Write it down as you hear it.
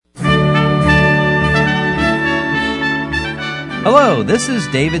Hello, this is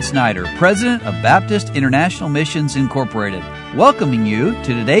David Snyder, President of Baptist International Missions Incorporated, welcoming you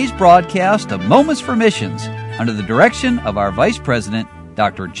to today's broadcast of Moments for Missions under the direction of our Vice President,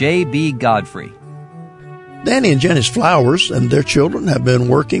 Dr. J.B. Godfrey. Danny and Janice Flowers and their children have been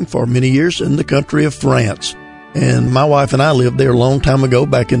working for many years in the country of France. And my wife and I lived there a long time ago,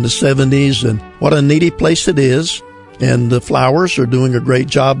 back in the 70s, and what a needy place it is. And the Flowers are doing a great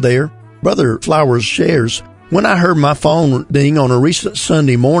job there. Brother Flowers shares, when I heard my phone ding on a recent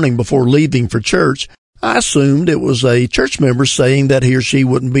Sunday morning before leaving for church, I assumed it was a church member saying that he or she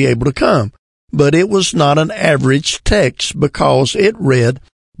wouldn't be able to come. But it was not an average text because it read,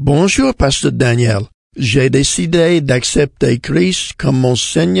 Bonjour, Pastor Daniel. J'ai décidé d'accepter Christ comme mon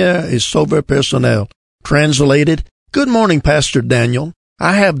Seigneur et Sauveur personnel. Translated, Good morning, Pastor Daniel.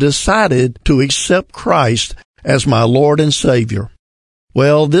 I have decided to accept Christ as my Lord and Savior.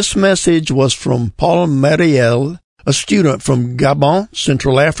 Well, this message was from Paul Mariel, a student from Gabon,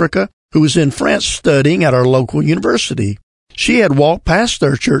 Central Africa, who was in France studying at our local university. She had walked past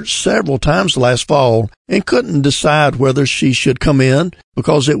our church several times last fall and couldn't decide whether she should come in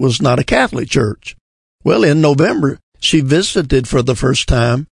because it was not a Catholic church. Well, in November, she visited for the first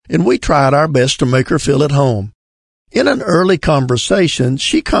time, and we tried our best to make her feel at home. In an early conversation,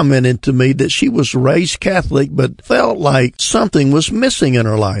 she commented to me that she was raised Catholic but felt like something was missing in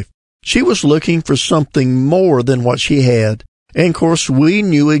her life. She was looking for something more than what she had, and of course we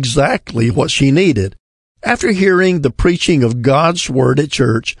knew exactly what she needed. After hearing the preaching of God's Word at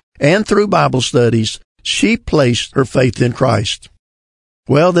church and through Bible studies, she placed her faith in Christ.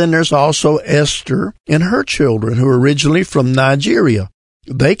 Well, then there's also Esther and her children who are originally from Nigeria.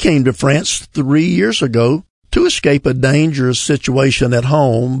 They came to France 3 years ago to escape a dangerous situation at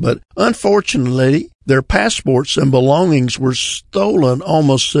home, but unfortunately, their passports and belongings were stolen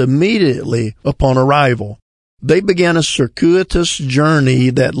almost immediately upon arrival. They began a circuitous journey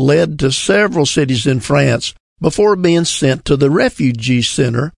that led to several cities in France before being sent to the refugee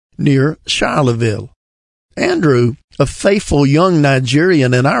center near Charleville. Andrew, a faithful young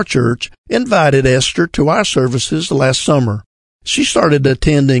Nigerian in our church, invited Esther to our services last summer. She started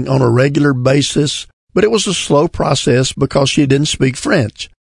attending on a regular basis, but it was a slow process because she didn't speak French.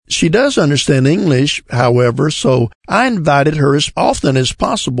 She does understand English, however, so I invited her as often as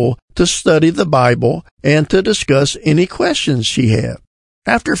possible to study the Bible and to discuss any questions she had.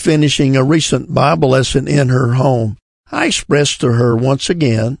 After finishing a recent Bible lesson in her home, I expressed to her once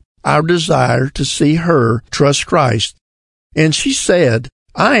again our desire to see her trust Christ. And she said,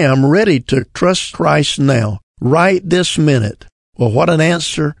 I am ready to trust Christ now, right this minute. Well, what an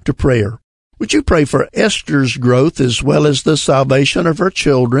answer to prayer. Would you pray for Esther's growth as well as the salvation of her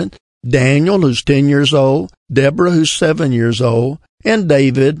children, Daniel, who's 10 years old, Deborah, who's 7 years old, and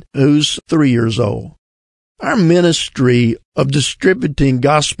David, who's 3 years old? Our ministry of distributing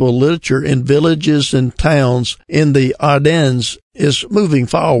gospel literature in villages and towns in the Ardennes is moving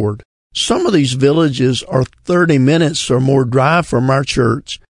forward. Some of these villages are 30 minutes or more drive from our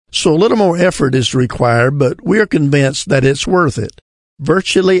church, so a little more effort is required, but we are convinced that it's worth it.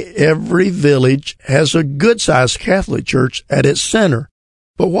 Virtually every village has a good-sized Catholic church at its center.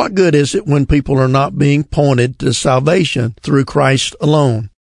 But what good is it when people are not being pointed to salvation through Christ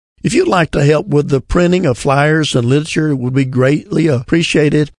alone? If you'd like to help with the printing of flyers and literature, it would be greatly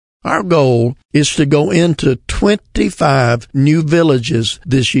appreciated. Our goal is to go into 25 new villages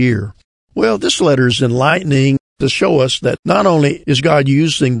this year. Well, this letter is enlightening to show us that not only is God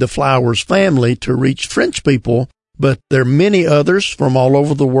using the Flowers family to reach French people, but there are many others from all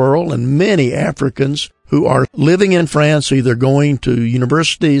over the world and many Africans who are living in France, either going to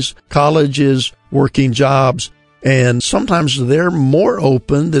universities, colleges, working jobs, and sometimes they're more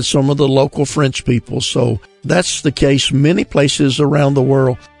open than some of the local French people. So that's the case many places around the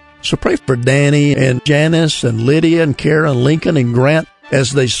world. So pray for Danny and Janice and Lydia and Karen, Lincoln and Grant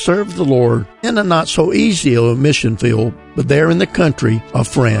as they serve the Lord in a not so easy mission field, but they're in the country of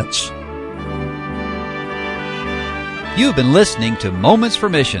France. You've been listening to Moments for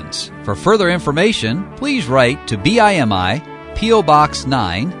Missions. For further information, please write to BIMI, P.O. Box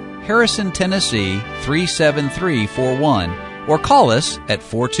 9, Harrison, Tennessee 37341, or call us at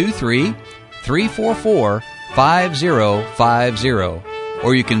 423-344-5050.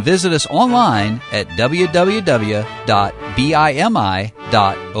 Or you can visit us online at www.bimi.org.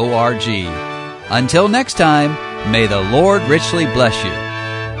 Until next time, may the Lord richly bless you.